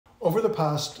Over the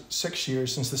past 6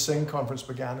 years since the Sing Conference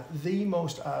began, the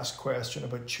most asked question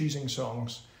about choosing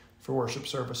songs for worship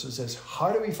services is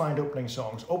how do we find opening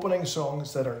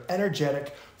songs that are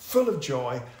energetic, full of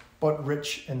joy, but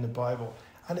rich in the Bible?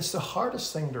 And it's the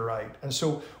hardest thing to write. And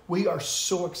so we are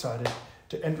so excited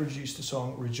to introduce the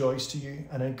song Rejoice to you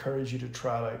and encourage you to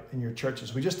try it out in your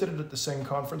churches. We just did it at the Sing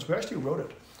Conference. We actually wrote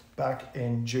it back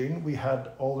in June. We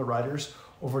had all the writers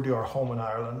over to our home in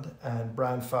Ireland, and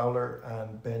Brian Fowler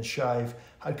and Ben Shive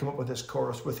had come up with this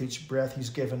chorus: with each breath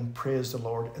he's given, praise the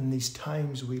Lord. In these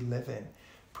times we live in,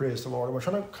 praise the Lord. And we're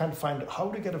trying to kind of find how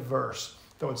to get a verse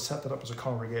that would set that up as a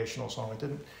congregational song. It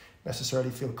didn't necessarily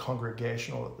feel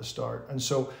congregational at the start. And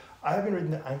so I have been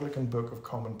reading the Anglican Book of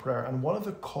Common Prayer, and one of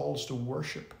the calls to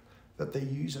worship that they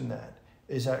use in that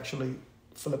is actually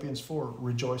Philippians 4,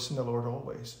 rejoice in the Lord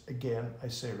always. Again, I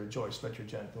say rejoice, let your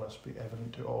gentleness be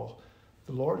evident to all.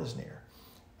 The Lord is near.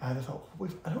 And I thought,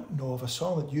 I don't know of a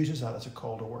song that uses that as a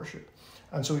call to worship.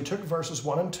 And so we took verses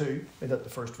 1 and 2, made that the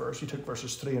first verse. We took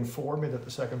verses 3 and 4, made that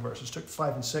the second verse. Took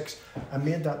 5 and 6, and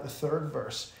made that the third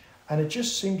verse. And it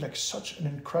just seemed like such an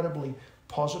incredibly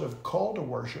positive call to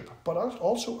worship, but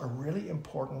also a really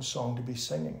important song to be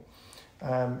singing.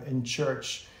 In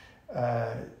church,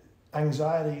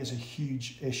 anxiety is a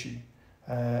huge issue.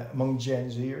 Among Gen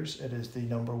Zers, it is the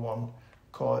number one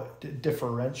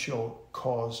differential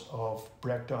cause of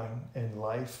breakdown in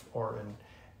life or in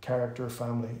character,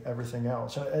 family, everything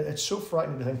else. And it's so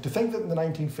frightening to think that in the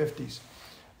 1950s,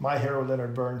 my hero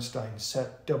Leonard Bernstein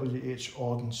set W.H.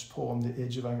 Auden's poem, The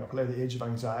Age of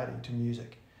Anxiety, to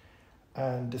music.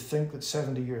 And to think that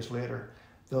 70 years later,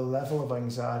 the level of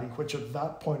anxiety, which at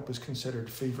that point was considered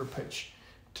fever pitch,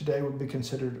 today would be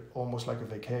considered almost like a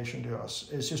vacation to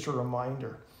us, is just a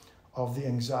reminder of the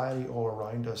anxiety all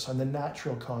around us and the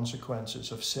natural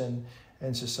consequences of sin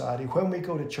in society. When we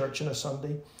go to church on a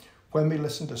Sunday, when we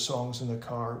listen to songs in the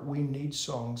car, we need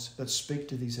songs that speak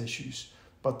to these issues,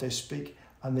 but they speak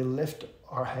and they lift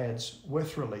our heads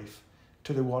with relief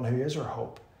to the one who is our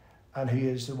hope and who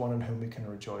is the one in whom we can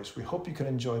rejoice. We hope you can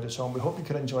enjoy the song. We hope you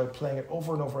can enjoy playing it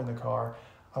over and over in the car,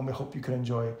 and we hope you can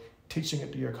enjoy teaching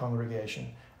it to your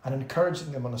congregation and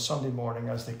encouraging them on a Sunday morning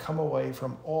as they come away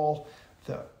from all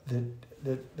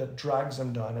that drags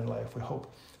them down in life. We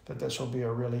hope that this will be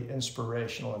a really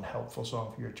inspirational and helpful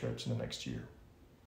song for your church in the next year.